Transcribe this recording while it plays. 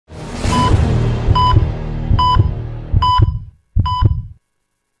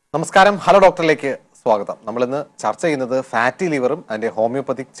നമസ്കാരം ഹലോ ഡോക്ടറിലേക്ക് സ്വാഗതം. നമ്മൾ ഇന്ന് ചർച്ച ചെയ്യുന്നത് ഫാറ്റി ലിവറും അതിന്റെ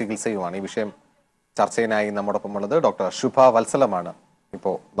ഹോമിയോപ്പതിക് ചികിത്സയുമാണ്. ഈ വിഷയം ചർച്ചയിനായി നമ്മോടൊപ്പം ഉള്ളത് ഡോക്ടർ ശുഭ വത്സലമാണ്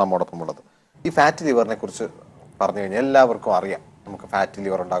ഇപ്പോൾ നമ്മോടൊപ്പം ഉള്ളത്. ഈ ഫാറ്റി ലിവറിനെ കുറിച്ച് പറഞ്ഞു കഴിഞ്ഞാൽ എല്ലാവർക്കും അറിയാം. നമുക്ക് ഫാറ്റി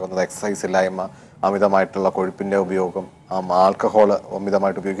ലിവർ ഉണ്ടാകുന്നത് എക്സസൈസ് ഇല്ലായ്മ, അമിതമായിട്ടുള്ള കൊഴുപ്പിന്റെ ഉപയോഗം, ആൽക്കഹോൾ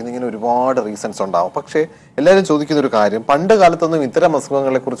അമിതമായിട്ട് ഉപയോഗിക്കുന്നത്, ഇങ്ങനെ ഒരുപാട് റീസൺസ് ഉണ്ടാവും. പക്ഷേ എല്ലാവരും ചോദിക്കുന്ന ഒരു കാര്യം, പണ്ട് കാലത്തൊന്നും ഇത്തരം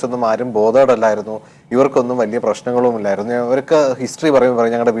അസുഖങ്ങളെ കുറിച്ചൊന്നും ആരും ബോധവടല്ലായിരുന്നു. ഇവർക്കൊന്നും വലിയ പ്രശ്നങ്ങളും ഇല്ലായിരുന്നു. ഇവർക്ക് ഹിസ്റ്ററി പറയുമ്പോൾ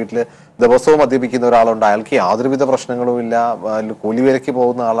ഞങ്ങളുടെ വീട്ടിൽ ദിവസവും മദ്യപിക്കുന്ന ഒരാളുണ്ട്, അയാൾക്ക് യാതൊരുവിധ പ്രശ്നങ്ങളും ഇല്ല, കൂലിവേലയ്ക്ക്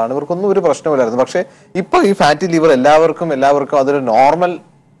പോകുന്ന ആളാണ്, ഇവർക്കൊന്നും ഒരു പ്രശ്നമില്ലായിരുന്നു. പക്ഷേ ഇപ്പൊ ഈ ഫാറ്റി ലിവർ എല്ലാവർക്കും അതൊരു നോർമൽ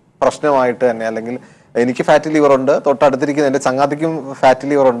പ്രശ്നമായിട്ട് തന്നെ, അല്ലെങ്കിൽ എനിക്ക് ഫാറ്റി ലിവർ ഉണ്ട്, തൊട്ടടുത്തിരിക്കുന്ന എൻ്റെ ചങ്ങാതിക്കും ഫാറ്റി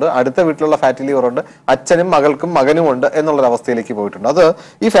ലിവർ ഉണ്ട്, അടുത്ത വീട്ടിലുള്ള ഫാറ്റി ലിവർ ഉണ്ട്, അച്ഛനും മകൾക്കും മകനും ഉണ്ട് എന്നുള്ളൊരവസ്ഥയിലേക്ക് പോയിട്ടുണ്ട്. അത്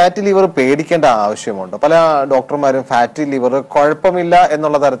ഈ ഫാറ്റി ലിവർ പേടിക്കേണ്ട ആവശ്യമുണ്ട്. പല ഡോക്ടർമാരും ഫാറ്റി ലിവർ കുഴപ്പമില്ല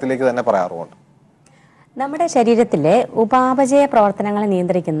എന്നുള്ള തരത്തിലേക്ക് തന്നെ പറയാറുമുണ്ട്. നമ്മുടെ ശരീരത്തിലെ ഉപാപചയ പ്രവർത്തനങ്ങളെ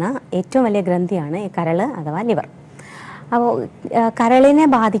നിയന്ത്രിക്കുന്ന ഏറ്റവും വലിയ ഗ്രന്ഥിയാണ് ഈ കരള് അഥവാ ലിവർ. അപ്പോൾ കരളിനെ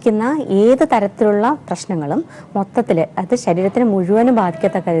ബാധിക്കുന്ന ഏത് തരത്തിലുള്ള പ്രശ്നങ്ങളും മൊത്തത്തിൽ അത് ശരീരത്തിന് മുഴുവനും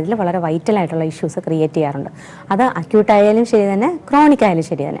ബാധിക്കത്തക്ക രീതിയിൽ വളരെ വൈറ്റലായിട്ടുള്ള ഇഷ്യൂസ് ക്രിയേറ്റ് ചെയ്യാറുണ്ട്. അത് അക്യൂട്ടായാലും ശരി തന്നെ, ക്രോണിക് ആയാലും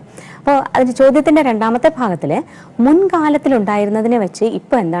ശരി തന്നെ. അപ്പോൾ അതിൻ്റെ ചോദ്യത്തിൻ്റെ രണ്ടാമത്തെ ഭാഗത്തിൽ മുൻകാലത്തിലുണ്ടായിരുന്നതിനെ വെച്ച്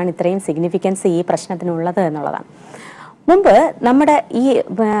ഇപ്പോൾ എന്താണ് ഇത്രയും സിഗ്നിഫിക്കൻസ് ഈ പ്രശ്നത്തിനുള്ളത് എന്നുള്ളതാണ്. മുമ്പ് നമ്മുടെ ഈ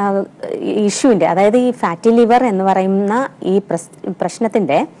ഇഷ്യൂവിൻ്റെ, അതായത് ഈ ഫാറ്റി ലിവർ എന്ന് പറയുന്ന ഈ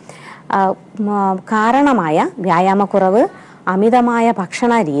പ്രശ്നത്തിൻ്റെ കാരണമായ വ്യായാമക്കുറവ്, അമിതമായ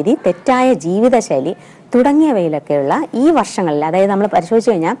ഭക്ഷണ രീതി, തെറ്റായ ജീവിതശൈലി തുടങ്ങിയവയിലൊക്കെയുള്ള ഈ വർഷങ്ങളിൽ, അതായത് നമ്മൾ പരിശോധിച്ച്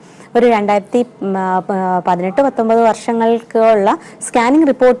കഴിഞ്ഞാൽ ഒരു 2018-19 വർഷങ്ങൾക്കുള്ള സ്കാനിങ്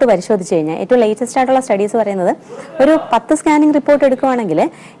റിപ്പോർട്ട് പരിശോധിച്ച് കഴിഞ്ഞാൽ ഏറ്റവും ലേറ്റസ്റ്റ് ആയിട്ടുള്ള സ്റ്റഡീസ് പറയുന്നത് ഒരു 10 സ്കാനിങ് റിപ്പോർട്ട് എടുക്കുകയാണെങ്കിൽ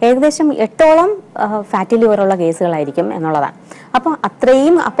ഏകദേശം 8ഓളം ഫാറ്റി ലിവറുള്ള കേസുകളായിരിക്കും എന്നുള്ളതാണ്. അപ്പോൾ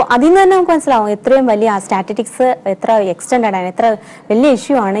അതിൽ നിന്ന് തന്നെ നമുക്ക് മനസ്സിലാവും എത്രയും വലിയ സ്റ്റാറ്റിസ്റ്റിക്സ് എത്ര എക്സ്റ്റൻഡഡ് ആണ്, എത്ര വലിയ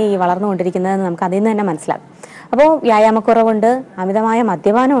ഇഷ്യൂ ആണ് ഈ വളർന്നുകൊണ്ടിരിക്കുന്നതെന്ന് നമുക്ക് അതിൽ നിന്ന് തന്നെ മനസ്സിലാകും. അപ്പോൾ വ്യായാമക്കുറവുണ്ട്, അമിതമായ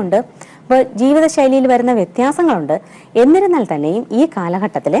മദ്യപാനമുണ്ട്, അപ്പോൾ ജീവിതശൈലിയിൽ വരുന്ന വ്യത്യാസങ്ങളുണ്ട്. എന്നിരുന്നാൽ തന്നെയും ഈ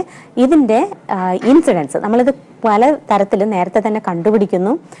കാലഘട്ടത്തിൽ ഇതിൻ്റെ ഇൻസിഡൻസ് നമ്മളിത് പല തരത്തിലും നേരത്തെ തന്നെ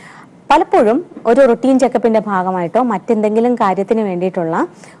കണ്ടുപിടിക്കുന്നു. പലപ്പോഴും ഒരു റൊട്ടീൻ ചെക്കപ്പിൻ്റെ ഭാഗമായിട്ടോ മറ്റെന്തെങ്കിലും കാര്യത്തിന് വേണ്ടിയിട്ടുള്ള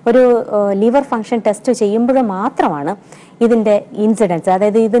ഒരു ലിവർ ഫങ്ഷൻ ടെസ്റ്റ് ചെയ്യുമ്പോൾ മാത്രമാണ് ഇതിൻ്റെ ഇൻസിഡൻസ്,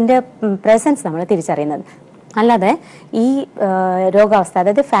 അതായത് ഇതിൻ്റെ പ്രസൻസ് നമ്മൾ തിരിച്ചറിയുന്നത്. അല്ലാതെ ഈ രോഗാവസ്ഥ,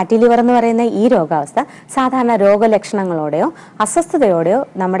 അതായത് ഫാറ്റി ലിവർ എന്ന് പറയുന്ന ഈ രോഗാവസ്ഥ സാധാരണ രോഗലക്ഷണങ്ങളോടെയോ അസ്വസ്ഥതയോടെയോ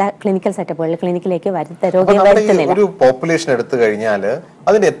നമ്മുടെ ക്ലിനിക്കൽ സെറ്റപ്പുകളിൽ ക്ലിനിക്കിലേക്ക് രോഗിയെ വരുത്തുന്നില്ല. ഒരു പോപ്പുലേഷൻ എടുത്തു കഴിഞ്ഞാൽ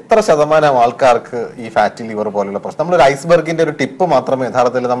അതിന് എത്ര ശതമാനം ആൾക്കാർക്ക് ഈ ഫാറ്റി ലിവർ പോലുള്ള പ്രശ്നം, നമ്മളൊരു ഐസ്ബർഗിന്റെ ഒരു ടിപ്പ് മാത്രമേ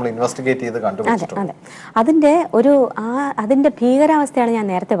യഥാർത്ഥത്തിൽ നമ്മൾ ഇൻവെസ്റ്റിഗേറ്റ് ചെയ്ത് കണ്ടുപിടിച്ചിട്ടുള്ളൂ. അതെ, അതിന്റെ ഭീകരാവസ്ഥയാണ് ഞാൻ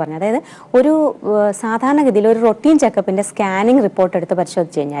നേരത്തെ പറഞ്ഞത്. അതായത് ഒരു സാധാരണഗതിയിൽ ഒരു റൊട്ടീൻ ചെക്കപ്പിന്റെ സ്കാനിങ് റിപ്പോർട്ട് എടുത്ത്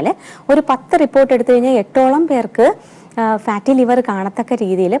പരിശോധിച്ച് കഴിഞ്ഞാൽ ഒരു 10 റിപ്പോർട്ട് എടുത്തു കഴിഞ്ഞാൽ 8ഓളം പേർക്ക് ഫാറ്റി ലിവർ കാണത്തക്ക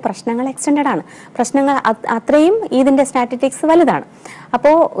രീതിയിൽ പ്രശ്നങ്ങൾ എക്സ്റ്റൻഡഡ് ആണ്. പ്രശ്നങ്ങൾ അത്രയും ഇതിൻ്റെ സ്റ്റാറ്റിസ്റ്റിക്സ് വലുതാണ്.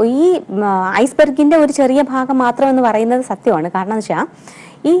 അപ്പോൾ ഈ ഐസ്ബർഗിൻ്റെ ഒരു ചെറിയ ഭാഗം മാത്രം എന്ന് പറയുന്നത് സത്യമാണ്. കാരണം എന്ന് വെച്ചാൽ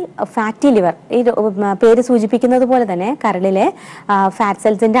ഈ ഫാറ്റി ലിവർ, ഈ പേര് സൂചിപ്പിക്കുന്നത് പോലെ തന്നെ കരളിലെ ഫാറ്റ്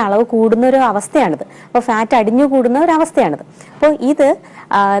സെൽസിൻ്റെ അളവ് കൂടുന്ന ഒരു അവസ്ഥയാണിത്. അപ്പോൾ ഫാറ്റ് അടിഞ്ഞു കൂടുന്ന ഒരു അവസ്ഥയാണിത്. അപ്പോൾ ഇത്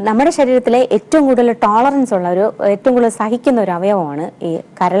നമ്മുടെ ശരീരത്തിലെ ഏറ്റവും കൂടുതൽ ടോളറൻസ് ഉള്ള ഏറ്റവും കൂടുതൽ സഹിക്കുന്ന ഒരു അവയവമാണ് ഈ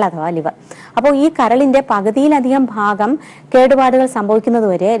കരൾ അഥവാ ലിവർ. അപ്പോൾ ഈ കരളിൻ്റെ പകുതിയിലധികം ഭാഗം കേടുപാടുകൾ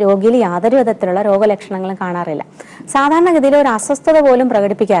സംഭവിക്കുന്നതുവരെ രോഗിയിൽ യാതൊരു വിധത്തിലുള്ള രോഗലക്ഷണങ്ങളും കാണാറില്ല. സാധാരണഗതിയിൽ ഒരു അസ്വസ്ഥത പോലും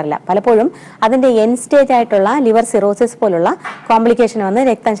പ്രകടിപ്പിക്കാറില്ല. പലപ്പോഴും അതിൻ്റെ എൻ സ്റ്റേജ് ആയിട്ടുള്ള ലിവർ സിറോസിസ് പോലുള്ള കോംപ്ലിക്കേഷൻ വന്ന്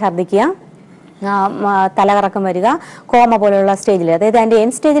രക്തം ഛർദ്ദിക്കുക, തലകറക്കം വരിക, കോമ പോലുള്ള സ്റ്റേജിൽ, അതായത് അതിൻ്റെ എൻ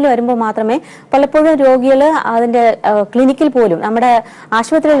സ്റ്റേജിൽ വരുമ്പോൾ മാത്രമേ പലപ്പോഴും രോഗികൾ അതിൻ്റെ ക്ലിനിക്കിൽ പോലും നമ്മുടെ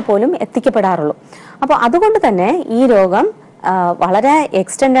ആശുപത്രിയിൽ പോലും എത്തിക്കപ്പെടാറുള്ളൂ. അപ്പോൾ അതുകൊണ്ട് തന്നെ ഈ രോഗം വളരെ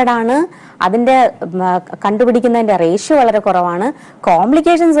എക്സ്റ്റൻഡഡ് ആണ്. അതിൻ്റെ കണ്ടുപിടിക്കുന്നതിൻ്റെ റേഷ്യോ വളരെ കുറവാണ്,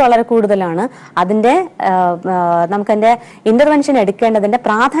 കോംപ്ലിക്കേഷൻസ് വളരെ കൂടുതലാണ്, നമുക്കതിൻ്റെ ഇൻ്റർവെൻഷൻ എടുക്കേണ്ടതിൻ്റെ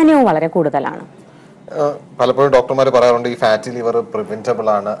പ്രാധാന്യവും വളരെ കൂടുതലാണ്. പലപ്പോഴും ഡോക്ടർമാർ പറയാറുണ്ട് ഈ ഫാറ്റി ലിവർ പ്രിവെന്റബിൾ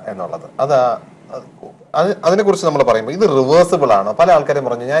ആണ് എന്നുള്ളത്. അതിനെക്കുറിച്ച് നമ്മൾ പറയുമ്പോൾ ഇത് റിവേഴ്സിബിൾ ആണ്. പല ആൾക്കാരും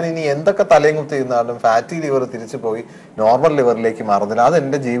പറഞ്ഞു ഞാൻ ഇനി എന്തൊക്കെ തലയും കുത്തി ഇരുന്നാലും ഫാറ്റി ലിവർ തിരിച്ചു പോയി നോർമൽ ലിവറിലേക്ക് മാറുന്നില്ല, അത്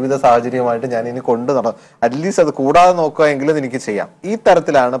എൻ്റെ ജീവിത സാഹചര്യമായിട്ട് ഞാൻ ഇനി അറ്റ്ലീസ്റ്റ് അത് കൂടാതെ നോക്കുകയെങ്കിലും എനിക്ക് ചെയ്യാം. ഈ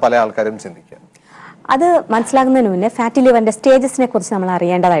തരത്തിലാണ് പല ആൾക്കാരും ചിന്തിക്കുക. അത് മനസ്സിലാകുന്നതിന് മുന്നേ ഫാറ്റി ലിവറിൻ്റെ സ്റ്റേജസിനെ കുറിച്ച് നമ്മൾ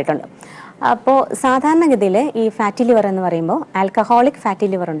അറിയേണ്ടതായിട്ടുണ്ട്. അപ്പോൾ സാധാരണഗതിയിൽ ഈ ഫാറ്റി ലിവർ എന്ന് പറയുമ്പോൾ ആൽക്കഹോളിക് ഫാറ്റി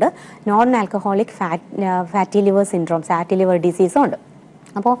ലിവർ ഉണ്ട്, non alcoholic fatty liver syndrome, fatty liver ഡിസീസും ഉണ്ട്.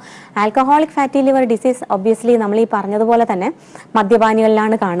 അപ്പോൾ alcoholic fatty liver disease obviously നമ്മൾ ഈ പറഞ്ഞതുപോലെ തന്നെ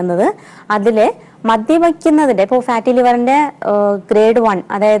മദ്യപാനികളിലാണ് കാണുന്നത്. അതിൽ മദ്യവയ്ക്കുന്നതിൻ്റെ ഇപ്പോൾ ഫാറ്റി ലിവറിൻ്റെ ഗ്രേഡ് 1,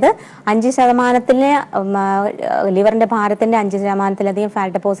 അതായത് 5% ലിവറിൻ്റെ ഭാരത്തിൻ്റെ 5%-ലധികം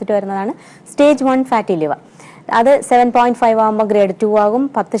ഫാറ്റ് ഡെപ്പോസിറ്റ് വരുന്നതാണ് സ്റ്റേജ് 1 ഫാറ്റി ലിവർ. അത് 7.5 ആകുമ്പോൾ ഗ്രേഡ് 2 ആകും,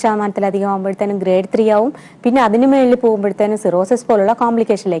 10% ആകുമ്പോഴത്തേനും ഗ്രേഡ് 3 ആവും, പിന്നെ അതിന് മേളിൽ പോകുമ്പോഴത്തേനും സിറോസിസ് പോലുള്ള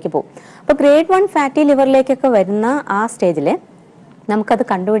കോംപ്ലിക്കേഷനിലേക്ക് പോകും. അപ്പോൾ ഗ്രേഡ് 1 ഫാറ്റി ലിവറിലേക്കൊക്കെ വരുന്ന ആ സ്റ്റേജിൽ നമുക്കത്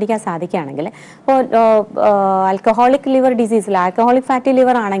കണ്ടുപിടിക്കാൻ സാധിക്കുകയാണെങ്കിൽ, ഇപ്പോൾ alcoholic liver ഡിസീസിൽ alcoholic fatty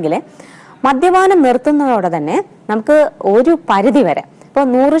liver ആണെങ്കിൽ മദ്യപാനം നിർത്തുന്നതോടെ തന്നെ നമുക്ക് ഒരു പരിധി വരെ, ഇപ്പോൾ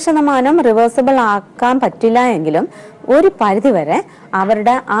 100% റിവേഴ്സിബിൾ ആക്കാൻ പറ്റില്ല എങ്കിലും ഒരു പരിധി വരെ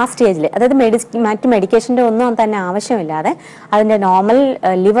അവരുടെ ആ സ്റ്റേജിൽ, അതായത് മറ്റ് മെഡിക്കേഷൻ്റെ ഒന്നും തന്നെ ആവശ്യമില്ലാതെ അതിൻ്റെ നോർമൽ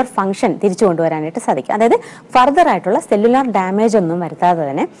ലിവർ ഫംഗ്ഷൻ തിരിച്ചു കൊണ്ടുവരാനായിട്ട് സാധിക്കും. അതായത് ഫർദർ ആയിട്ടുള്ള സെല്ലുലാർ ഡാമേജ് ഒന്നും വരുത്താതെ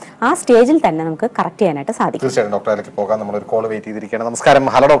തന്നെ ആ സ്റ്റേജിൽ തന്നെ നമുക്ക് കറക്റ്റ് ചെയ്യാനായിട്ട് സാധിക്കും. തീർച്ചയായും ഡോക്ടറിലേക്ക് പോകാൻ നമ്മളൊരു കോൾ വെയിറ്റ് ചെയ്തിരിക്കുകയാണ്. നമസ്കാരം,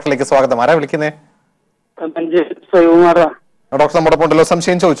 ഹലോ ഡോക്ടറിലേക്ക് സ്വാഗതം. ആരാ വിളിക്കുന്നേ? ഡോക്ടർ നമ്മുടെ ഉണ്ടല്ലോ,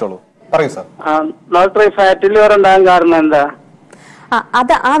 സംശയം ചോദിച്ചോളൂ, പറയൂ സാർ. ഡോക്ടർ, ഫാറ്റി ലിവർ ഉണ്ടാകാൻ കാരണം എന്താ?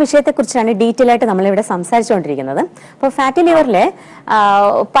 അത് ആ വിഷയത്തെക്കുറിച്ചാണ് ഡീറ്റെയിൽ ആയിട്ട് നമ്മളിവിടെ സംസാരിച്ചുകൊണ്ടിരിക്കുന്നത്. അപ്പോൾ ഫാറ്റി ലിവറിലെ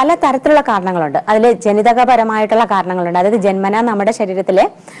പല തരത്തിലുള്ള കാരണങ്ങളുണ്ട്. അതിൽ ജനിതകപരമായിട്ടുള്ള കാരണങ്ങളുണ്ട്. അതായത് ജന്മന നമ്മുടെ ശരീരത്തിലെ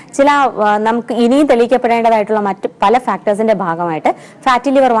ചില നമുക്ക് ഇനിയും തെളിയിക്കപ്പെടേണ്ടതായിട്ടുള്ള മറ്റ് പല ഫാക്ടേഴ്സിന്റെ ഭാഗമായിട്ട്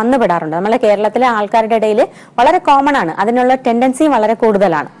ഫാറ്റി ലിവർ വന്നുപെടാറുണ്ട്. നമ്മളെ കേരളത്തിലെ ആൾക്കാരുടെ ഇടയിൽ വളരെ കോമൺ ആണ്, അതിനുള്ള ടെൻഡൻസിയും വളരെ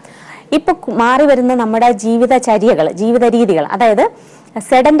കൂടുതലാണ്. ഇപ്പൊ മാറി വരുന്ന നമ്മുടെ ജീവിതചര്യകൾ, ജീവിത രീതികൾ, അതായത്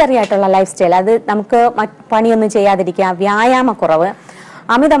സെഡന്ററി ആയിട്ടുള്ള ലൈഫ് സ്റ്റൈൽ, അത് നമുക്ക് പണിയൊന്നും ചെയ്യാതിരിക്കുക, വ്യായാമക്കുറവ്,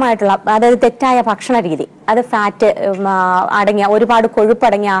 അമിതമായിട്ടുള്ള അതായത് തെറ്റായ ഭക്ഷണ രീതി, അത് ഫാറ്റ് അടങ്ങിയ ഒരുപാട്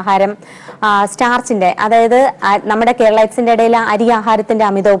കൊഴുപ്പടങ്ങിയ ആഹാരം, സ്റ്റാർച്ചിന്റെ, അതായത് നമ്മുടെ കേരളീസിന്റെ ഇടയിൽ അരി ആഹാരത്തിന്റെ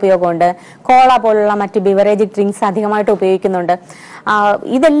അമിത ഉപയോഗമുണ്ട്, കോള പോലുള്ള മറ്റ് ബിവറേജ് ഡ്രിങ്ക്സ് അധികമായിട്ട് ഉപയോഗിക്കുന്നുണ്ട്.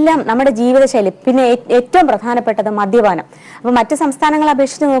 ഇതെല്ലാം നമ്മുടെ ജീവിതശൈലി. പിന്നെ ഏറ്റവും പ്രധാനപ്പെട്ടത് മദ്യപാനം. അപ്പോൾ മറ്റ് സംസ്ഥാനങ്ങളെ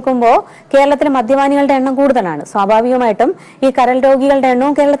അപേക്ഷിച്ച് നോക്കുമ്പോൾ കേരളത്തിൽ മദ്യപാനികളുടെ എണ്ണം കൂടുതലാണ്. സ്വാഭാവികമായിട്ടും ഈ കരൾ രോഗികളുടെ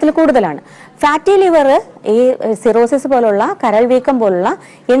എണ്ണവും കേരളത്തിൽ കൂടുതലാണ്. ഫാറ്റി ലിവർ, ഈ സിറോസിസ് പോലുള്ള കരൾ വീക്കം പോലുള്ള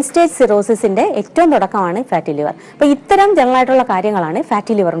എൻ സ്റ്റേജ് സിറോസിസിന്റെ ഏറ്റവും തുടക്കമാണ് ഫാറ്റി ലിവർ. അപ്പൊ ഇത്തരം ജനറലായിട്ടുള്ള കാര്യങ്ങളാണ്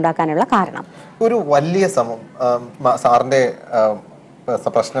ഫാറ്റി ലിവർ ഉണ്ടാക്കാനുള്ള കാരണം. ഒരു വലിയ സാറിന്റെ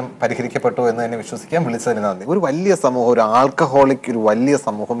പ്രശ്നം പരിഹരിക്കപ്പെട്ടു എന്ന് തന്നെ വിശ്വസിക്കാൻ വിളിച്ചതിന് നന്ദി. ഒരു വലിയ സമൂഹം, ഒരു ആൽക്കഹോളിക് ഒരു വലിയ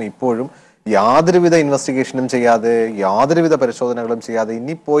സമൂഹം ഇപ്പോഴും യാതൊരുവിധ ഇൻവെസ്റ്റിഗേഷനും ചെയ്യാതെ, യാതൊരുവിധ പരിശോധനകളും ചെയ്യാതെ,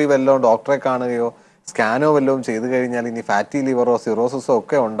 ഇനി പോയി വല്ലതും ഡോക്ടറെ കാണുകയോ സ്കാനോ വല്ലതും ചെയ്തു കഴിഞ്ഞാൽ ഇനി ഫാറ്റി ലിവറോ സിറോസിസോ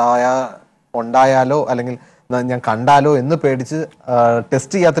ഒക്കെ ഉണ്ടായാലോ അല്ലെങ്കിൽ ഞാൻ കണ്ടാലോ എന്ന് പേടിച്ച്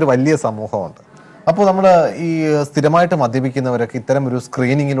ടെസ്റ്റ് ചെയ്യാത്തൊരു വലിയ സമൂഹമുണ്ട്. അപ്പോൾ നമ്മൾ ഈ സ്ഥിരമായിട്ട് മദ്യപിക്കുന്നവരൊക്കെ ഇത്തരം ഒരു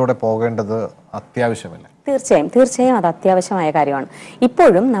സ്ക്രീനിങ്ങിലൂടെ പോകേണ്ടത് അത്യാവശ്യമല്ല? തീർച്ചയായും അത് അത്യാവശ്യമായ കാര്യമാണ്.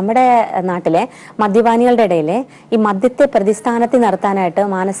 ഇപ്പോഴും നമ്മുടെ നാട്ടിലെ മദ്യപാനികളുടെ ഇടയിൽ ഈ മദ്യത്തെ പ്രതിസ്ഥാനത്തിൽ നിർത്താനായിട്ട്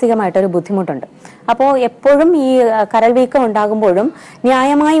മാനസികമായിട്ടൊരു ബുദ്ധിമുട്ടുണ്ട്. അപ്പോൾ എപ്പോഴും ഈ കരൾ വീക്കം ഉണ്ടാകുമ്പോഴും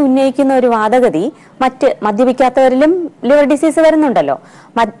ന്യായമായി ഉന്നയിക്കുന്ന ഒരു വാദഗതി, മറ്റ് മദ്യപിക്കാത്തവരിലും ലിവർ ഡിസീസ് വരുന്നുണ്ടല്ലോ,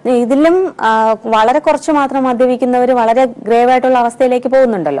 ഇതിലും വളരെ കുറച്ച് മാത്രം മദ്യപിക്കുന്നവർ വളരെ ഗ്രേവ് ആയിട്ടുള്ള അവസ്ഥയിലേക്ക്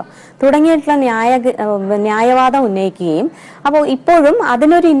പോകുന്നുണ്ടല്ലോ തുടങ്ങിയിട്ടുള്ള ന്യായവാദം ഉന്നയിക്കുകയും, അപ്പോൾ ഇപ്പോഴും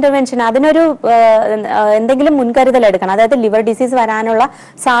അതിനൊരു ഇന്റർവെൻഷൻ, അതിനൊരു എന്തെങ്കിലും മുൻകരുതൽ എടുക്കണം, അതായത് ലിവർ ഡിസീസ് വരാനുള്ള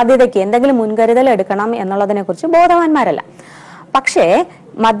സാധ്യതയ്ക്ക് എന്തെങ്കിലും മുൻകരുതൽ എടുക്കണം എന്നുള്ളതിനെ കുറിച്ച് ബോധവാന്മാരല്ല. പക്ഷേ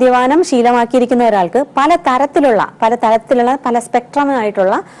മദ്യപാനം ശീലമാക്കിയിരിക്കുന്ന ഒരാൾക്ക് പല തരത്തിലുള്ള പല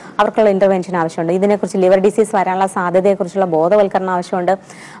സ്പെക്ട്രമായിട്ടുള്ള അവർക്കുള്ള ഇന്റർവെൻഷൻ ആവശ്യമുണ്ട്. ഇതിനെക്കുറിച്ച് ലിവർ ഡിസീസ് വരാനുള്ള സാധ്യതയെക്കുറിച്ചുള്ള ബോധവൽക്കരണം ആവശ്യമുണ്ട്.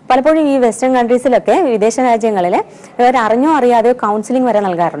 പലപ്പോഴും ഈ വെസ്റ്റേൺ കൺട്രീസിലൊക്കെ, വിദേശ രാജ്യങ്ങളിൽ ഇവർ അറിഞ്ഞോ അറിയാതെയോ കൗൺസിലിംഗ് വരെ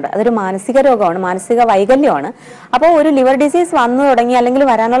നൽകാറുണ്ട്. അതൊരു മാനസിക രോഗമാണ്, മാനസിക വൈകല്യമാണ്. അപ്പോൾ ഒരു ലിവർ ഡിസീസ് വന്നു തുടങ്ങി അല്ലെങ്കിൽ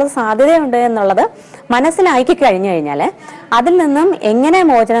വരാനുള്ള സാധ്യതയുണ്ട് എന്നുള്ളത് മനസ്സിലാക്കി കഴിഞ്ഞു കഴിഞ്ഞാൽ അതിൽ നിന്നും എങ്ങനെ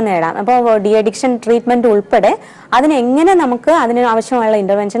മോചനം നേടാം, അപ്പോൾ ഡി അഡിക്ഷൻ ട്രീറ്റ്മെന്റ് ഉൾപ്പെടെ അതിനെങ്ങനെ നമുക്ക് അതിന് ആവശ്യമുള്ള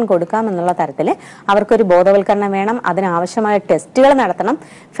ഇന്റർവെൻഷൻ കൊടുക്കാം എന്നുള്ള തരത്തിൽ അവർക്കൊരു ബോധവൽക്കരണം വേണം. അതിനാവശ്യമായ ടെസ്റ്റുകൾ നടത്തണം.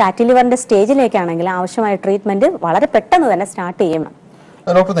 ഫാറ്റി ലിവറിന്റെ സ്റ്റേജിലേക്കാണെങ്കിൽ ആവശ്യമായ ട്രീറ്റ്മെന്റ് വളരെ പെട്ടെന്ന് തന്നെ സ്റ്റാർട്ട് ചെയ്യണം.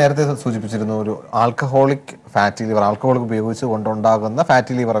 ഡോക്ടർ നേരത്തെ സൂചിപ്പിച്ചിരുന്നു, ഒരു ആൽക്കഹോളിക് ഫാറ്റി ലിവർ, ആൽക്കഹോൾ ഉപയോഗിച്ച് കൊണ്ടുണ്ടാകുന്ന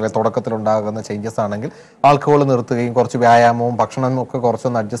ഫാറ്റി ലിവർ അല്ലെങ്കിൽ തുടക്കത്തിലുണ്ടാകുന്ന ചേഞ്ചസ് ആണെങ്കിൽ ആൽക്കഹോൾ നിർത്തുകയും കുറച്ച് വ്യായാമവും ഭക്ഷണവും ഒക്കെ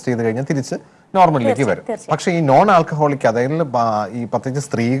കുറച്ചൊന്ന് അഡ്ജസ്റ്റ് ചെയ്ത് കഴിഞ്ഞാൽ തിരിച്ച് നോർമലിലേക്ക് വരും. പക്ഷേ ഈ നോൺ ആൽക്കഹോളിക്, അതായത് ഈ പ്രത്യേകിച്ച്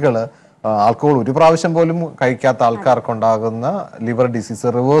സ്ത്രീകള് ആൽക്കഹോൾ ഒരു പ്രാവശ്യം പോലും കഴിക്കാത്ത ആൾക്കാർക്കുണ്ടാകുന്ന ലിവർ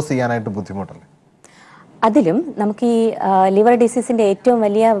ഡിസീസ് റിവേഴ്സ് ചെയ്യാനായിട്ട് ബുദ്ധിമുട്ടല്ലേ? അതിലും നമുക്ക് ഈ ലിവർ ഡിസീസിന്റെ ഏറ്റവും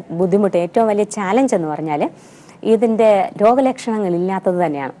വലിയ ബുദ്ധിമുട്ട്, ഏറ്റവും വലിയ ചാലഞ്ച് എന്ന് പറഞ്ഞാൽ ഇതിൻ്റെ രോഗലക്ഷണങ്ങൾ ഇല്ലാത്തത്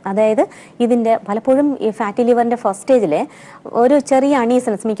തന്നെയാണ്. അതായത് ഇതിൻ്റെ പലപ്പോഴും ഈ ഫാറ്റി ലിവറിൻ്റെ ഫസ്റ്റ് സ്റ്റേജിൽ ഒരു ചെറിയ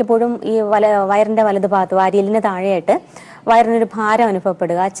അണീസൻസ്, മിക്കപ്പോഴും ഈ വയറിൻ്റെ വലതുഭാഗത്ത് വാരിയലിന് താഴെയായിട്ട് വയറിനൊരു ഭാരം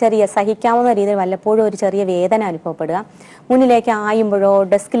അനുഭവപ്പെടുക, ചെറിയ സഹിക്കാവുന്ന രീതിയിൽ വല്ലപ്പോഴും ഒരു ചെറിയ വേദന അനുഭവപ്പെടുക, മുന്നിലേക്ക് ആയുമ്പോഴോ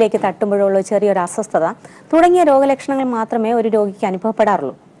ഡെസ്കിലേക്ക് തട്ടുമ്പോഴോ ഉള്ള ചെറിയൊരു അസ്വസ്ഥത തുടങ്ങിയ രോഗലക്ഷണങ്ങൾ മാത്രമേ ഒരു രോഗിക്ക്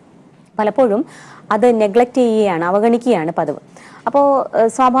അനുഭവപ്പെടാറുള്ളൂ. പലപ്പോഴും അത് നെഗ്ലക്റ്റ് ചെയ്യുകയാണ്, അവഗണിക്കുകയാണ് പതിവ്. അപ്പോൾ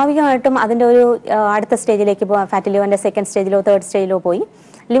സ്വാഭാവികമായിട്ടും അതിൻ്റെ ഒരു അടുത്ത സ്റ്റേജിലേക്ക് പോകാൻ, ഫാറ്റി ലിവറിൻ്റെ സെക്കൻഡ് സ്റ്റേജിലോ തേർഡ് സ്റ്റേജിലോ പോയി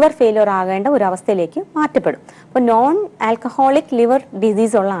ലിവർ ഫെയിലിയർ ആകേണ്ട ഒരു അവസ്ഥയിലേക്ക് മാറ്റപ്പെടും. അപ്പോൾ നോൺ ആൽക്കഹോളിക് ലിവർ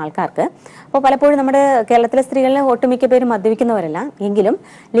ഡിസീസ് ഉള്ള ആൾക്കാർക്ക്, അപ്പോൾ പലപ്പോഴും നമ്മുടെ കേരളത്തിലെ സ്ത്രീകളിൽ ഒട്ടുമിക്ക പേരും മദ്യപിക്കുന്നവരല്ല, എങ്കിലും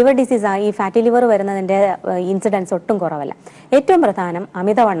ലിവർ ഡിസീസ് ഈ ഫാറ്റി ലിവർ വരുന്നതിൻ്റെ ഇൻസിഡൻസ് ഒട്ടും കുറവല്ല. ഏറ്റവും പ്രധാനം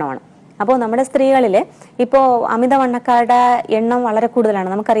അമിതവണ്ണമാണ്. അപ്പോൾ നമ്മുടെ സ്ത്രീകളിൽ ഇപ്പോൾ അമിതവണ്ണക്കാരുടെ എണ്ണം വളരെ കൂടുതലാണ്.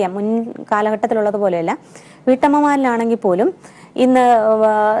 നമുക്കറിയാം, മുൻ കാലഘട്ടത്തിലുള്ളതുപോലെയല്ല, വീട്ടമ്മമാരിലാണെങ്കിൽ പോലും ഇന്ന്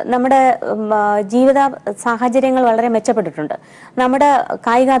നമ്മുടെ ജീവിത സാഹചര്യങ്ങൾ വളരെ മെച്ചപ്പെട്ടിട്ടുണ്ട്. നമ്മുടെ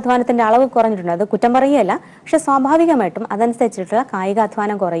കായികാധ്വാനത്തിൻ്റെ അളവ് കുറഞ്ഞിട്ടുണ്ട്. അത് കുറ്റം പറയുകയല്ല, പക്ഷെ സ്വാഭാവികമായിട്ടും അതനുസരിച്ചിട്ടുള്ള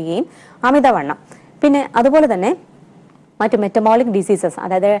കായികാധ്വാനം കുറയുകയും അമിതവണ്ണം, പിന്നെ അതുപോലെ തന്നെ മറ്റ് മെറ്റബോളിക് ഡിസീസസ്,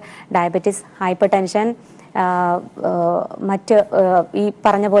 അതായത് ഡയബറ്റിസ്, ഹൈപ്പർ ടെൻഷൻ, മറ്റ് ഈ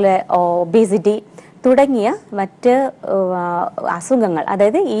പറഞ്ഞ പോലെ ഒബേസിറ്റി തുടങ്ങിയ മറ്റ് അസുഖങ്ങൾ,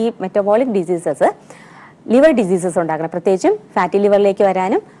 അതായത് ഈ മെറ്റബോളിക് ഡിസീസസ് ലിവർ ഡിസീസസ് ഉണ്ടാക്കണം. പ്രത്യേകിച്ചും ഫാറ്റി ലിവറിലേക്ക്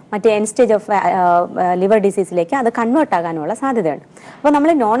വരാനും മറ്റ് എൻ സ്റ്റേജ് ഓഫ് ലിവർ ഡിസീസിലേക്ക് അത് കൺവേർട്ട് ആകാനുള്ള സാധ്യതയുണ്ട്. അപ്പോൾ നമ്മൾ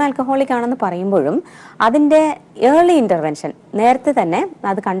നോൺ ആൽക്കഹോളിക് ആണെന്ന് പറയുമ്പോഴും അതിൻ്റെ ഏർലി ഇൻ്റർവെൻഷൻ, നേരത്തെ തന്നെ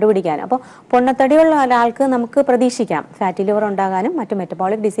അത് കണ്ടുപിടിക്കാനും, അപ്പോൾ പൊണ്ണത്തടിയുള്ള ഒരാൾക്ക് നമുക്ക് പ്രതീക്ഷിക്കാം ഫാറ്റി ലിവർ ഉണ്ടാകാനും മറ്റു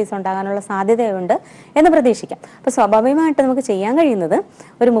മെറ്റബോളിക് ഡിസീസ് ഉണ്ടാകാനുള്ള സാധ്യതയുണ്ട് എന്ന് പ്രതീക്ഷിക്കാം. അപ്പോൾ സ്വാഭാവികമായിട്ട് നമുക്ക് ചെയ്യാൻ കഴിയുന്നത്,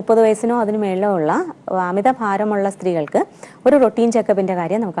 ഒരു 30 വയസ്സിനോ അതിന് മേളിലോ ഉള്ള അമിത ഭാരമുള്ള സ്ത്രീകൾക്ക് ഒരു റൊട്ടീൻ ചെക്കപ്പിൻ്റെ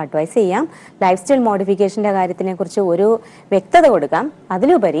കാര്യം നമുക്ക് അഡ്വൈസ് ചെയ്യാം. ലൈഫ് സ്റ്റൈൽ മോഡിഫിക്കേഷൻ്റെ കാര്യത്തിനെ കുറിച്ച് ഒരു വ്യക്തത കൊടുക്കാം.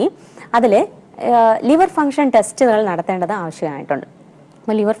 അതിലുപരി അതിൽ ലിവർ ഫംഗ്ഷൻ ടെസ്റ്റുകൾ നടത്തേണ്ടത് ആവശ്യമായിട്ടുണ്ട്.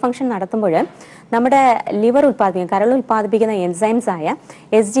 അപ്പോൾ ലിവർ ഫംഗ്ഷൻ നടത്തുമ്പോൾ നമ്മുടെ ലിവർ കരൾ ഉൽപ്പാദിപ്പിക്കുന്ന എൻസൈംസ് ആയ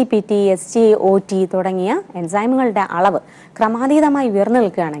SGPT, SGOT തുടങ്ങിയ എൻസൈമുകളുടെ അളവ് ക്രമാതീതമായി ഉയർന്നു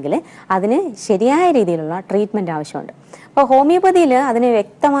നിൽക്കുകയാണെങ്കിൽ അതിന് ശരിയായ രീതിയിലുള്ള ട്രീറ്റ്മെൻറ്റ് ആവശ്യമുണ്ട്. അപ്പോൾ ഹോമിയോപ്പതിയിൽ അതിന്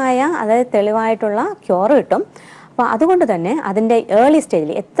വ്യക്തമായ, അതായത് തെളിവായിട്ടുള്ള ക്യൂർ കിട്ടും. അപ്പോൾ അതുകൊണ്ട് തന്നെ അതിൻ്റെ ഏർലി സ്റ്റേജിൽ,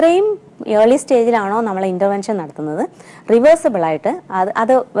 എത്രയും ഏർലി സ്റ്റേജിലാണോ നമ്മൾ ഇൻ്റർവെൻഷൻ നടത്തുന്നത്, റിവേഴ്സിബിളായിട്ട്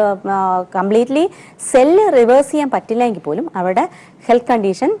അത് കംപ്ലീറ്റ്ലി സെല്ല് റിവേഴ്സ് ചെയ്യാൻ പറ്റില്ലെങ്കിൽ പോലും അവരുടെ health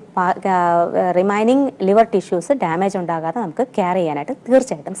condition, remaining liver tissues damage ഉണ്ടാകാതെ നമുക്ക് കെയർ ചെയ്യാനായിട്ട്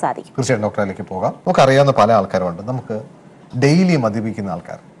തീർച്ചയായിട്ടും സാധിക്കും. തീർച്ചയായിട്ടും ഡോക്ടറിലേക്ക് പോകാം. നമുക്കറിയാവുന്ന പല ആൾക്കാരുണ്ട്. നമുക്ക് ഡെയിലി മദ്യപിക്കുന്ന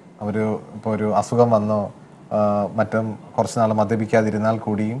ആൾക്കാർ, ഇപ്പോൾ ഒരു അസുഖം വന്നോ മറ്റും കുറച്ച് നാൾ മദ്യപിക്കാതിരുന്നാൽ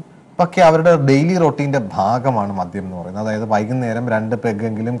കൂടിയും പക്ഷേ അവരുടെ ഡെയിലി റൊട്ടീൻ്റെ ഭാഗമാണ് മദ്യം എന്ന് പറയുന്നത്. അതായത് വൈകുന്നേരം 2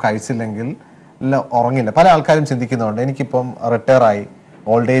 പെഗ്ഗെങ്കിലും കഴിച്ചില്ലെങ്കിൽ ഉറങ്ങില്ല. പല ആൾക്കാരും ചിന്തിക്കുന്നുണ്ട്, എനിക്കിപ്പം റിട്ടയറായി,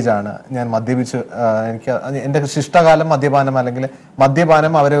 ഓൾഡ് ഏജ് ആണ്, ഞാൻ മദ്യപിച്ച് എനിക്ക് എൻ്റെ ശിഷ്ടകാലം മദ്യപാനം, അല്ലെങ്കിൽ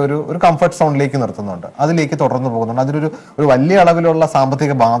മദ്യപാനം അവരെ ഒരു കംഫർട്ട് സോണിലേക്ക് നിർത്തുന്നുണ്ട്, അതിലേക്ക് തുടർന്ന് പോകുന്നുണ്ട്. അതിലൊരു വലിയ അളവിലുള്ള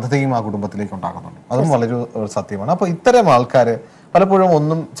സാമ്പത്തിക ബാധ്യതയും ആ കുടുംബത്തിലേക്ക് ഉണ്ടാകുന്നുണ്ട്. അതും വളരെ സത്യമാണ്. അപ്പോൾ ഇത്തരം ആൾക്കാർ പലപ്പോഴും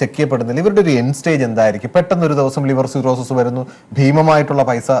ഒന്നും ചെക്ക് ചെയ്യപ്പെടുന്നില്ല. ഇവരുടെ ഒരു എൻഡ് സ്റ്റേജ് എന്തായിരിക്കും? പെട്ടെന്ന് ഒരു ദിവസം ലിവർ സിറോസിസ് വരുന്നു, ഭീമമായിട്ടുള്ള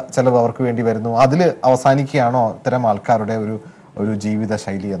പൈസ ചെലവ് അവർക്ക് വേണ്ടി വരുന്നു, അതിൽ അവസാനിക്കുകയാണോ ഇത്തരം ആൾക്കാരുടെ ഒരു ജീവിത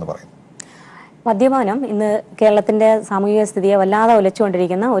ശൈലി എന്ന് പറയുന്നത്? മദ്യപാനം ഇന്ന് കേരളത്തിൻ്റെ സാമൂഹിക സ്ഥിതിയെ വല്ലാതെ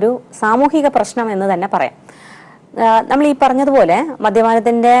ഉലച്ചുകൊണ്ടിരിക്കുന്ന ഒരു സാമൂഹിക പ്രശ്നം എന്ന് തന്നെ പറയാം. നമ്മൾ ഈ പറഞ്ഞതുപോലെ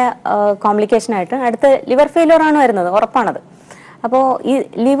മദ്യപാനത്തിൻ്റെ കോംപ്ലിക്കേഷനായിട്ട് അടുത്ത് ലിവർ ഫെയിലിയർ ആണ് വരുന്നത്, ഉറപ്പാണത്. അപ്പോൾ ഈ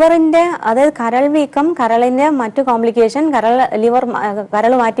ലിവറിൻ്റെ, അതായത് കരൾ വീക്കം, കരളിൻ്റെ മറ്റു കോംപ്ലിക്കേഷൻ,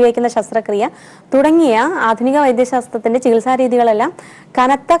 കരൾ മാറ്റിവെക്കുന്ന ശസ്ത്രക്രിയ തുടങ്ങിയ ആധുനിക വൈദ്യശാസ്ത്രത്തിൻ്റെ ചികിത്സാ രീതികളെല്ലാം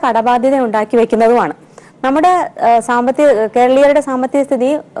കനത്ത കടബാധ്യത ഉണ്ടാക്കി വെക്കുന്നതുമാണ്. നമ്മുടെ കേരളീയരുടെ സാമ്പത്തിക സ്ഥിതി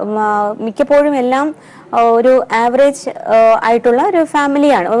മിക്കപ്പോഴും എല്ലാം ഒരു ആവറേജ് ആയിട്ടുള്ള ഒരു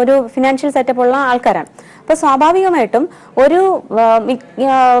ഫാമിലിയാണ്, ഒരു ഫിനാൻഷ്യൽ സെറ്റപ്പ് ഉള്ള ആൾക്കാരാണ്. അപ്പോൾ സ്വാഭാവികമായിട്ടും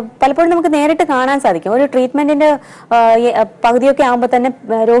പലപ്പോഴും നമുക്ക് നേരിട്ട് കാണാൻ സാധിക്കും, ഒരു ട്രീറ്റ്മെൻറ്റിൻ്റെ പകുതിയൊക്കെ ആകുമ്പോൾ തന്നെ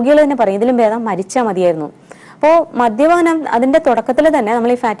രോഗികൾ തന്നെ പറയും, ഇതിലും ഭേദം മരിച്ചാൽ മതിയായിരുന്നു. അപ്പോൾ മദ്യപാനം അതിൻ്റെ തുടക്കത്തിൽ തന്നെ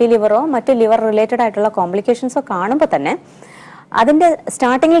നമ്മൾ ഈ ഫാറ്റി ലിവറോ മറ്റ് ലിവർ റിലേറ്റഡ് ആയിട്ടുള്ള കോംപ്ലിക്കേഷൻസോ കാണുമ്പോൾ തന്നെ അതിൻ്റെ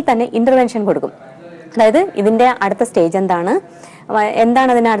സ്റ്റാർട്ടിങ്ങിൽ തന്നെ ഇൻ്റർവെൻഷൻ കൊടുക്കും. അതായത് ഇതിൻ്റെ അടുത്ത സ്റ്റേജ് എന്താണ്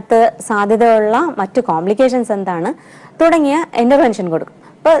അതിനടുത്ത് സാധ്യതയുള്ള മറ്റു കോംപ്ലിക്കേഷൻസ് എന്താണ് തുടങ്ങിയ ഇൻ്റർവെൻഷൻ കൊടുക്കും.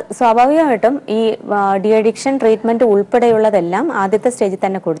 അപ്പോൾ സ്വാഭാവികമായിട്ടും ഈ ഡി അഡിക്ഷൻ ട്രീറ്റ്മെൻറ്റ് ഉൾപ്പെടെയുള്ളതെല്ലാം ആദ്യത്തെ സ്റ്റേജിൽ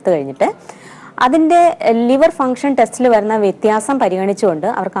തന്നെ കൊടുത്തു കഴിഞ്ഞിട്ട് അതിൻ്റെ ലിവർ ഫംഗ്ഷൻ ടെസ്റ്റിൽ വരുന്ന വ്യത്യാസം പരിഗണിച്ചുകൊണ്ട്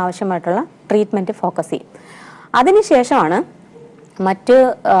അവർക്ക് ആവശ്യമായിട്ടുള്ള ട്രീറ്റ്മെൻറ്റ് ഫോക്കസ് ചെയ്യും. അതിനുശേഷമാണ് മറ്റ്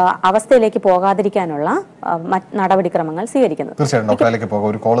അവസ്ഥയിലേക്ക് പോകാതിരിക്കാനുള്ള നടപടിക്രമങ്ങൾ സ്വീകരിക്കുന്നത്. തീർച്ചയായും ഡോക്ടറിലേക്ക് പോകാം.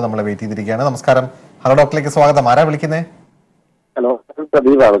 ഒരു കോള് നമ്മളെ വെയിറ്റ് ചെയ്തിരിക്കുകയാണ്. നമസ്കാരം. ഹലോ, ഡോക്ടറിലേക്ക് സ്വാഗതം. ആരാ വിളിക്കുന്നേ? ഹലോ,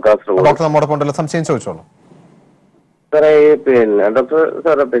 പ്രദീപാണ്, കാസർഗോഡ്. ഡോക്ടർ നമ്മുടെ കൊണ്ടുള്ള സംശയം ചോദിച്ചോളൂ. സാറേ, ഡോക്ടർ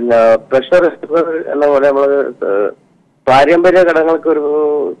സാറേ, പ്രഷർ എന്ന പോലെ നമ്മള് പാരമ്പര്യ ഘടകങ്ങൾക്ക് ഒരു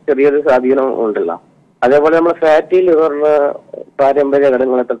ചെറിയൊരു സ്വാധീനം ഉണ്ടല്ലോ, അതേപോലെ നമ്മൾ ഫാറ്റി ലിവറിന് പാരമ്പര്യ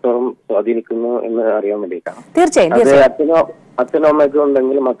ഘടകങ്ങൾ എത്രത്തോളം സ്വാധീനിക്കുന്നു എന്ന് അറിയാൻ വേണ്ടിയിട്ടാണ്. തീർച്ചയായും അച്ഛനും അമ്മയ്ക്കും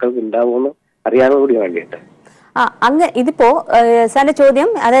ഉണ്ടെങ്കിൽ മക്കൾക്ക് ഉണ്ടാവുമെന്ന് അറിയാൻ കൂടി വേണ്ടിയിട്ട്. ഇതിപ്പോ സാറിന്റെ ചോദ്യം,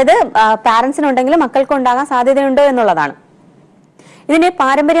 അതായത് പാരന്റ്സിനുണ്ടെങ്കിൽ മക്കൾക്ക് ഉണ്ടാകാൻ സാധ്യതയുണ്ട് എന്നുള്ളതാണ്. ഇതിന്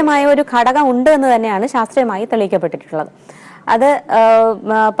പാരമ്പര്യമായ ഒരു ഘടകം ഉണ്ട് എന്ന് തന്നെയാണ് ശാസ്ത്രീയമായി തെളിയിക്കപ്പെട്ടിട്ടുള്ളത്. അത്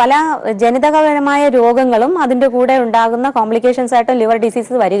പല ജനിതകപരമായ രോഗങ്ങളും അതിൻ്റെ കൂടെ ഉണ്ടാകുന്ന കോംപ്ലിക്കേഷൻസ് ആയിട്ട് ലിവർ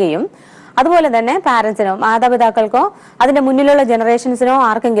ഡിസീസ് വരികയും അതുപോലെ തന്നെ പാരൻസിനോ മാതാപിതാക്കൾക്കോ അതിന്റെ മുന്നിലുള്ള ജനറേഷൻസിനോ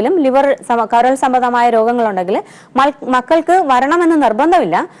ആർക്കെങ്കിലും കരൾ സംബന്ധമായ രോഗങ്ങളുണ്ടെങ്കിൽ മക്കൾക്ക് വരണമെന്ന്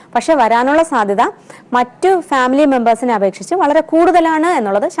നിർബന്ധമില്ല. പക്ഷെ വരാനുള്ള സാധ്യത മറ്റു ഫാമിലി മെമ്പേഴ്സിനെ അപേക്ഷിച്ച് വളരെ കൂടുതലാണ്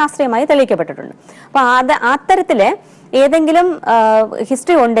എന്നുള്ളത് ശാസ്ത്രീയമായി തെളിയിക്കപ്പെട്ടിട്ടുണ്ട്. അപ്പൊ അത്തരത്തില് ഏതെങ്കിലും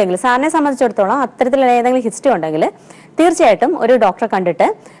ഹിസ്റ്ററി ഉണ്ടെങ്കിൽ, സാറിനെ സംബന്ധിച്ചിടത്തോളം അത്തരത്തിലുള്ള ഏതെങ്കിലും ഹിസ്റ്ററി ഉണ്ടെങ്കിൽ തീർച്ചയായിട്ടും ഒരു ഡോക്ടറെ കണ്ടിട്ട്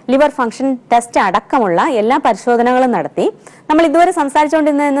ലിവർ ഫംഗ്ഷൻ ടെസ്റ്റ് അടക്കമുള്ള എല്ലാ പരിശോധനകളും നടത്തി, നമ്മൾ ഇതുവരെ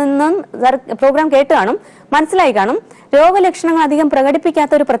സംസാരിച്ചുകൊണ്ടിരുന്നതിൽ പ്രോഗ്രാം കേട്ട് കാണും, മനസ്സിലായി കാണും, രോഗലക്ഷണങ്ങൾ അധികം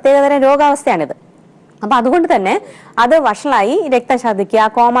പ്രകടിപ്പിക്കാത്ത ഒരു പ്രത്യേകതരം രോഗാവസ്ഥയാണിത്. അപ്പൊ അതുകൊണ്ട് തന്നെ അത് വഷളായി രക്തം ഛർദ്ദിക്കുക,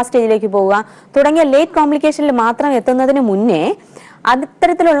 കോമ സ്റ്റേജിലേക്ക് പോവുക തുടങ്ങിയ ലേറ്റ് കോംപ്ലിക്കേഷനിൽ മാത്രം എത്തുന്നതിന് മുന്നേ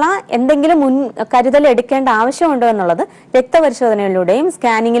അത്തരത്തിലുള്ള എന്തെങ്കിലും കരുതൽ എടുക്കേണ്ട ആവശ്യമുണ്ടോ എന്നുള്ളത് രക്തപരിശോധനയിലൂടെയും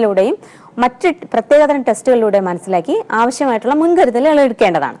സ്കാനിങ്ങിലൂടെയും മറ്റ് പ്രത്യേകതരം ടെസ്റ്റുകളിലൂടെയും മനസ്സിലാക്കി ആവശ്യമായിട്ടുള്ള മുൻകരുതലുകൾ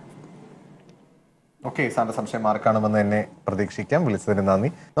എടുക്കേണ്ടതാണ്. ഓക്കെ, സാറിന്റെ സംശയം മാർക്കാണെന്ന് എന്നെ പ്രതീക്ഷിക്കാം. വിളിച്ചതിന് നന്ദി.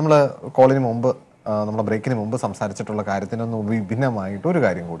 നമ്മൾ കോളിന് മുമ്പ് നമ്മുടെ ബ്രേക്കിന് മുമ്പ് സംസാരിച്ചിട്ടുള്ള കാര്യത്തിനൊന്ന് വിഭിന്നമായിട്ട് ഒരു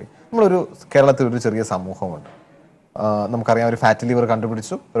കാര്യം കൂടി. കേരളത്തിൽ ഒരു ചെറിയ സമൂഹമുണ്ട്. നമുക്കറിയാം, ഒരു ഫാറ്റി ലിവർ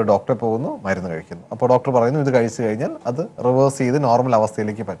കണ്ടുപിടിച്ചു, ഒരു ഡോക്ടറെ പോകുന്നു, മരുന്ന് കഴിക്കുന്നു. അപ്പോൾ ഡോക്ടർ പറയുന്നു ഇത് കഴിച്ചു കഴിഞ്ഞാൽ അത് റിവേഴ്സ് ചെയ്ത് നോർമൽ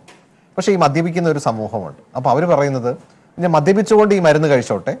അവസ്ഥയിലേക്ക് പറ്റും. പക്ഷേ ഈ മദ്യപിക്കുന്ന ഒരു സമൂഹമുണ്ട്. അപ്പോൾ അവർ പറയുന്നത് ഞാൻ മദ്യപിച്ചുകൊണ്ട് ഈ മരുന്ന്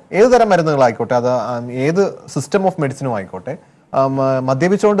കഴിച്ചോട്ടെ, ഏത് തരം മരുന്നുകളായിക്കോട്ടെ, അത് ഏത് സിസ്റ്റം ഓഫ് മെഡിസിനും ആയിക്കോട്ടെ,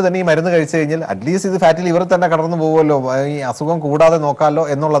 മദ്യപിച്ചുകൊണ്ട് തന്നെ ഈ മരുന്ന് കഴിച്ചു കഴിഞ്ഞാൽ അറ്റ്ലീസ്റ്റ് ഇത് ഫാറ്റി ലിവറിൽ തന്നെ കടന്നു പോകുമല്ലോ, ഈ അസുഖം കൂടാതെ നോക്കാമല്ലോ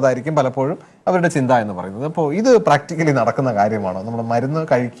എന്നുള്ളതായിരിക്കും പലപ്പോഴും അവരുടെ ചിന്ത എന്ന് പറയുന്നത്. അപ്പോൾ ഇത് പ്രാക്ടിക്കലി നടക്കുന്ന കാര്യമാണോ? നമ്മൾ മരുന്ന്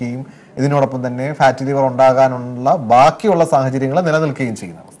കഴിക്കുകയും ഇതിനോടൊപ്പം തന്നെ ഫാറ്റി ലിവർ ഉണ്ടാകാനുള്ള ബാക്കിയുള്ള സാഹചര്യങ്ങൾ നിലനിൽക്കുകയും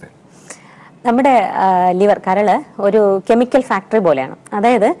ചെയ്യുന്ന അവസ്ഥ? നമ്മുടെ ലിവർ, കരള് ഒരു കെമിക്കൽ ഫാക്ടറി പോലെയാണ്.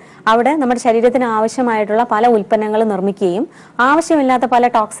 അതായത് അവിടെ നമ്മുടെ ശരീരത്തിന് ആവശ്യമായിട്ടുള്ള പല ഉൽപ്പന്നങ്ങളും നിർമ്മിക്കുകയും ആവശ്യമില്ലാത്ത പല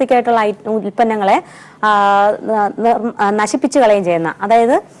ടോക്സിക് ആയിട്ടുള്ള ഉൽപ്പന്നങ്ങളെ നശിപ്പിച്ചു കളയുകയും ചെയ്യുന്ന,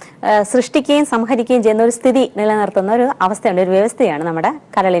 അതായത് സൃഷ്ടിക്കുകയും സംഹരിക്കുകയും ചെയ്യുന്ന ഒരു സ്ഥിതി നിലനിർത്തുന്ന ഒരു അവസ്ഥയുണ്ട്, ഒരു വ്യവസ്ഥയാണ് നമ്മുടെ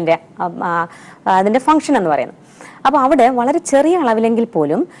കരളിന്റെ അതിന്റെ ഫംഗ്ഷൻ എന്ന് പറയുന്നത്. അപ്പോൾ അവിടെ വളരെ ചെറിയ അളവിലെങ്കിൽ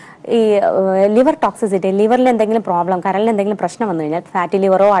പോലും ഈ ലിവർ ടോക്സിസിറ്റി, ലിവറിൽ എന്തെങ്കിലും പ്രോബ്ലം, കരളിൽ എന്തെങ്കിലും പ്രശ്നം വന്നു കഴിഞ്ഞാൽ, ഫാറ്റി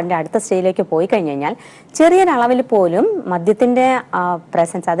ലിവറോ അതിൻ്റെ അടുത്ത സ്റ്റേജിലേക്ക് പോയി കഴിഞ്ഞു കഴിഞ്ഞാൽ ചെറിയൊരളവിൽ പോലും മദ്യത്തിൻ്റെ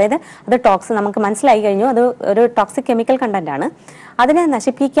പ്രസൻസ്, അതായത് അത് നമുക്ക് മനസ്സിലായി കഴിഞ്ഞു അത് ഒരു ടോക്സിക് കെമിക്കൽ കണ്ടന്റ് ആണ്. അതിനെ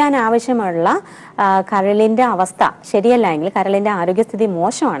നശിപ്പിക്കാൻ ആവശ്യമുള്ള കരളിൻ്റെ അവസ്ഥ ശരിയല്ല എങ്കിൽ, കരളിൻ്റെ ആരോഗ്യസ്ഥിതി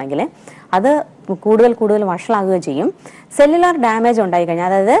മോശമാണെങ്കിൽ അത് കൂടുതൽ വഷളാകുകയും ചെയ്യും. സെല്ലുലാർ ഡാമേജ് ഉണ്ടായി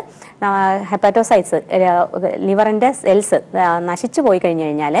കഴിഞ്ഞാൽ, അതായത് ഹെപ്പാറ്റോസൈറ്റ്സ്, ലിവറിൻ്റെ സെൽസ് നശിച്ചു പോയി കഴിഞ്ഞു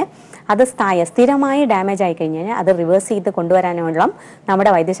കഴിഞ്ഞാൽ അത് സ്ഥിരമായി ഡാമേജ് ആയി കഴിഞ്ഞു കഴിഞ്ഞാൽ അത് റിവേഴ്സ് ചെയ്ത് കൊണ്ടുവരാനുള്ള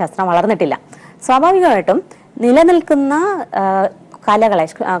നമ്മുടെ വൈദ്യശാസ്ത്രം വളർന്നിട്ടില്ല. സ്വാഭാവികമായിട്ടും നിലനിൽക്കുന്ന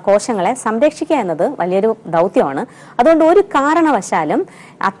കോശങ്ങളെ സംരക്ഷിക്കുക എന്നത് വലിയൊരു ദൗത്യമാണ്. അതുകൊണ്ട് ഒരു കാരണവശാലും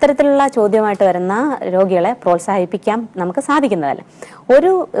അത്തരത്തിലുള്ള ചോദ്യമായിട്ട് വരുന്ന രോഗികളെ പ്രോത്സാഹിപ്പിക്കാൻ നമുക്ക് സാധിക്കുന്നതല്ല.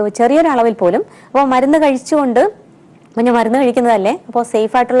 ഒരു ചെറിയൊരളവിൽ പോലും, അപ്പോൾ മരുന്ന് കഴിച്ചുകൊണ്ട് ഞാൻ മരുന്ന് കഴിക്കുന്നതല്ലേ, അപ്പോൾ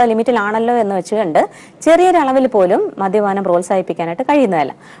സേഫ് ആയിട്ടുള്ള ലിമിറ്റിലാണല്ലോ എന്ന് വെച്ചുകൊണ്ട് ചെറിയൊരളവിൽ പോലും മദ്യപാനം പ്രോത്സാഹിപ്പിക്കാനായിട്ട്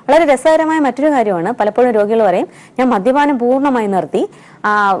കഴിയുന്നതല്ല. വളരെ രസകരമായ മറ്റൊരു കാര്യമാണ്, പലപ്പോഴും രോഗികൾ പറയും ഞാൻ മദ്യപാനം പൂർണ്ണമായി നിർത്തി,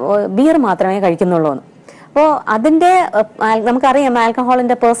 ബിയർ മാത്രമേ കഴിക്കുന്നുള്ളൂ എന്ന്. അപ്പോൾ അതിൻ്റെ നമുക്കറിയാം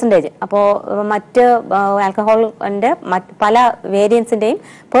ആൽക്കഹോളിൻ്റെ പെർസെൻറ്റേജ്, അപ്പോൾ മറ്റ് ആൽക്കഹോളിൻ്റെ പല വേരിയൻസിൻ്റെയും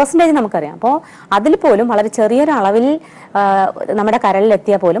പെർസെൻറ്റേജ് നമുക്കറിയാം. അപ്പോൾ അതിൽ പോലും വളരെ ചെറിയൊരു അളവിൽ നമ്മുടെ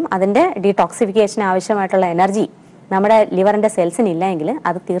കരളിലെത്തിയാൽ പോലും അതിൻ്റെ ഡീടോക്സിഫിക്കേഷന് ആവശ്യമായിട്ടുള്ള എനർജി നമ്മുടെ ലിവറിൻ്റെ സെൽസിന് ഇല്ലെങ്കിൽ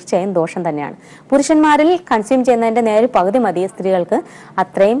അത് തീർച്ചയായും ദോഷം തന്നെയാണ്. പുരുഷന്മാരിൽ കൺസ്യൂം ചെയ്യുന്നതിൻ്റെ നേരെ പകുതി മതി സ്ത്രീകൾക്ക്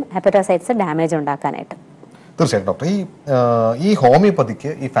അത്രയും ഹെപ്പറ്റോസൈറ്റ്സ് ഡാമേജ് ഉണ്ടാക്കാനായിട്ട്. തീർച്ചയായിട്ടും ഡോക്ടർ, ഈ ഹോമിയോപ്പതിക്ക്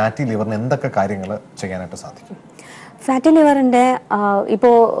ഈ ഫാറ്റി ലിവറിന് എന്തൊക്കെ കാര്യങ്ങൾ ചെയ്യാനായിട്ട് സാധിക്കും? ഫാറ്റി ലിവറിൻ്റെ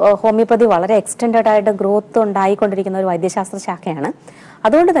ഇപ്പോൾ ഹോമിയോപ്പതി വളരെ എക്സ്റ്റെൻഡഡ് ആയിട്ട് ഗ്രോത്ത് ഉണ്ടായിക്കൊണ്ടിരിക്കുന്ന ഒരു വൈദ്യശാസ്ത്ര ശാഖയാണ്.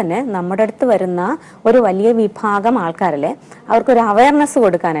 അതുകൊണ്ട് തന്നെ നമ്മുടെ അടുത്ത് വരുന്ന ഒരു വലിയ വിഭാഗം ആൾക്കാരിൽ അവർക്കൊരു അവയർനെസ്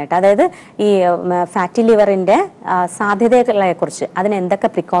കൊടുക്കാനായിട്ട്, അതായത് ഈ ഫാറ്റി ലിവറിൻ്റെ സാധ്യതകളെക്കുറിച്ച്, അതിന് എന്തൊക്കെ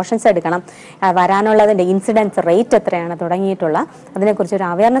പ്രിക്കോഷൻസ് എടുക്കണം, വരാനുള്ളതിൻ്റെ ഇൻസിഡൻസ് റേറ്റ് എത്രയാണ് തുടങ്ങിയിട്ടുള്ള അതിനെക്കുറിച്ച് ഒരു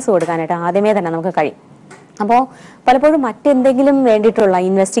അവയർനെസ് കൊടുക്കാനായിട്ട് ആദ്യമേ തന്നെ നമുക്ക് കഴിയും. അപ്പോൾ പലപ്പോഴും മറ്റെന്തെങ്കിലും വേണ്ടിയിട്ടുള്ള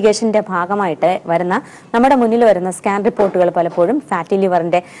ഇൻവെസ്റ്റിഗേഷൻ്റെ ഭാഗമായിട്ട് വരുന്ന നമ്മുടെ മുന്നിൽ വരുന്ന സ്കാൻ റിപ്പോർട്ടുകൾ പലപ്പോഴും ഫാറ്റി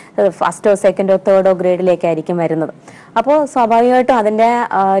ലിവറിൻ്റെ ഫസ്റ്റോ സെക്കൻഡോ തേർഡോ ഗ്രേഡിലേക്കായിരിക്കും വരുന്നത്. അപ്പോൾ സ്വാഭാവികമായിട്ടും അതിൻ്റെ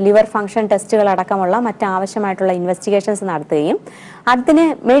ലിവർ ഫംഗ്ഷൻ ടെസ്റ്റുകൾ അടക്കമുള്ള മറ്റാവശ്യമായിട്ടുള്ള ഇൻവെസ്റ്റിഗേഷൻസ് നടത്തുകയും അതിന്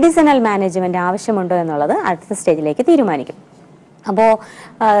മെഡിസിനൽ മാനേജ്മെൻറ്റ് ആവശ്യമുണ്ടോ എന്നുള്ളത് അടുത്ത സ്റ്റേജിലേക്ക് തീരുമാനിക്കും. അപ്പോൾ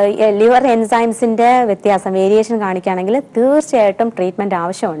ലിവർ എൻസൈംസിൻ്റെ വ്യത്യാസം, വേരിയേഷൻ കാണിക്കുകയാണെങ്കിൽ തീർച്ചയായിട്ടും ട്രീറ്റ്മെൻറ്റ്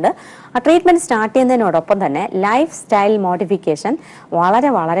ആവശ്യമുണ്ട്. ആ ട്രീറ്റ്മെൻറ്റ് സ്റ്റാർട്ട് ചെയ്യുന്നതിനോടൊപ്പം തന്നെ ലൈഫ് സ്റ്റൈൽ മോഡിഫിക്കേഷൻ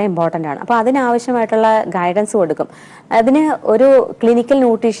വളരെ ഇമ്പോർട്ടൻ്റ് ആണ്. അപ്പോൾ അതിനാവശ്യമായിട്ടുള്ള ഗൈഡൻസ് കൊടുക്കും. അതിന് ഒരു ക്ലിനിക്കൽ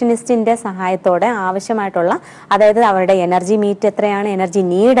ന്യൂട്രീഷനിസ്റ്റിൻ്റെ സഹായത്തോടെ ആവശ്യമായിട്ടുള്ള, അതായത് അവരുടെ എനർജി മീറ്റ് എത്രയാണ്, എനർജി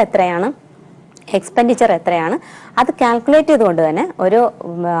നീഡ് എത്രയാണ്, എക്സ്പെൻഡിച്ചർ എത്രയാണ് അത് കാൽക്കുലേറ്റ് ചെയ്തുകൊണ്ട് തന്നെ ഒരു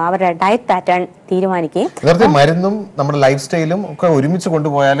അവരുടെ ഡയറ്റ് പാറ്റേൺ തീരുമാനിക്കുകയും മരുന്നും നമ്മുടെ ലൈഫ് സ്റ്റൈലും ഒക്കെ ഒരുമിച്ച്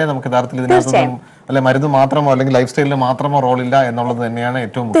കൊണ്ടുപോയാലേ നമുക്ക് യഥാർത്ഥത്തിൽ ഇതിനകത്തൊന്നും അല്ലെ മരുന്ന് മാത്രമോ അല്ലെങ്കിൽ ലൈഫ് സ്റ്റൈലിന് മാത്രമോ റോളില്ല എന്നുള്ളത് തന്നെയാണ്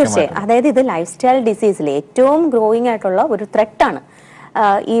ഏറ്റവും തീർച്ചയായും. അതായത് ഇത് ലൈഫ് സ്റ്റൈൽ ഡിസീസിൽ ഏറ്റവും ഗ്രോയിങ് ആയിട്ടുള്ള ഒരു ത്രെട്ടാണ്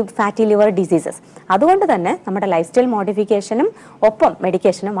ഈ ഫാറ്റി ലിവർ ഡിസീസസ്. അതുകൊണ്ട് തന്നെ നമ്മുടെ ലൈഫ് സ്റ്റൈൽ മോഡിഫിക്കേഷനും ഒപ്പം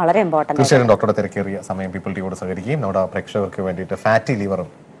മെഡിക്കേഷനും വളരെ ഇമ്പോർട്ടൻ്റ്. തീർച്ചയായും ഡോക്ടറുടെ തിരക്കേറിയ സമയം പീപ്പിൾ ടിവിയോട് സഹകരിക്കുകയും നമ്മുടെ പ്രേക്ഷകർക്ക് വേണ്ടിയിട്ട് ഫാറ്റി ലിവറും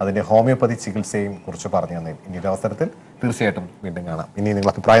അതിന്റെ ഹോമിയോപ്പതി ചികിത്സയും കുറിച്ച് പറഞ്ഞു തന്നെ ഇനി ഒരു അവസരത്തിൽ തീർച്ചയായിട്ടും വീണ്ടും കാണാം. ഇനി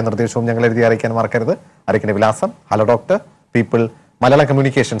നിങ്ങൾ അഭിപ്രായ നിർദ്ദേശവും ഞങ്ങൾ എഴുതി അറിയിക്കാൻ മറക്കരുത്. അറിയിക്കുന്ന വിലാസം hello doctor people Malayalam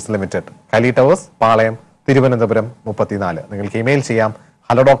communications limited, കലി ടവേഴ്സ്, പാളയം, തിരുവനന്തപുരം 34. നിങ്ങൾക്ക് ഇമെയിൽ ചെയ്യാം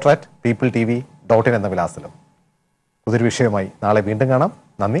hello@peopletv.in എന്ന വിലാസത്തിലും. പുതിയൊരു വിഷയമായി നാളെ വീണ്ടും കാണാം.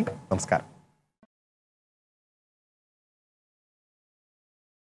 നന്ദി, നമസ്കാരം.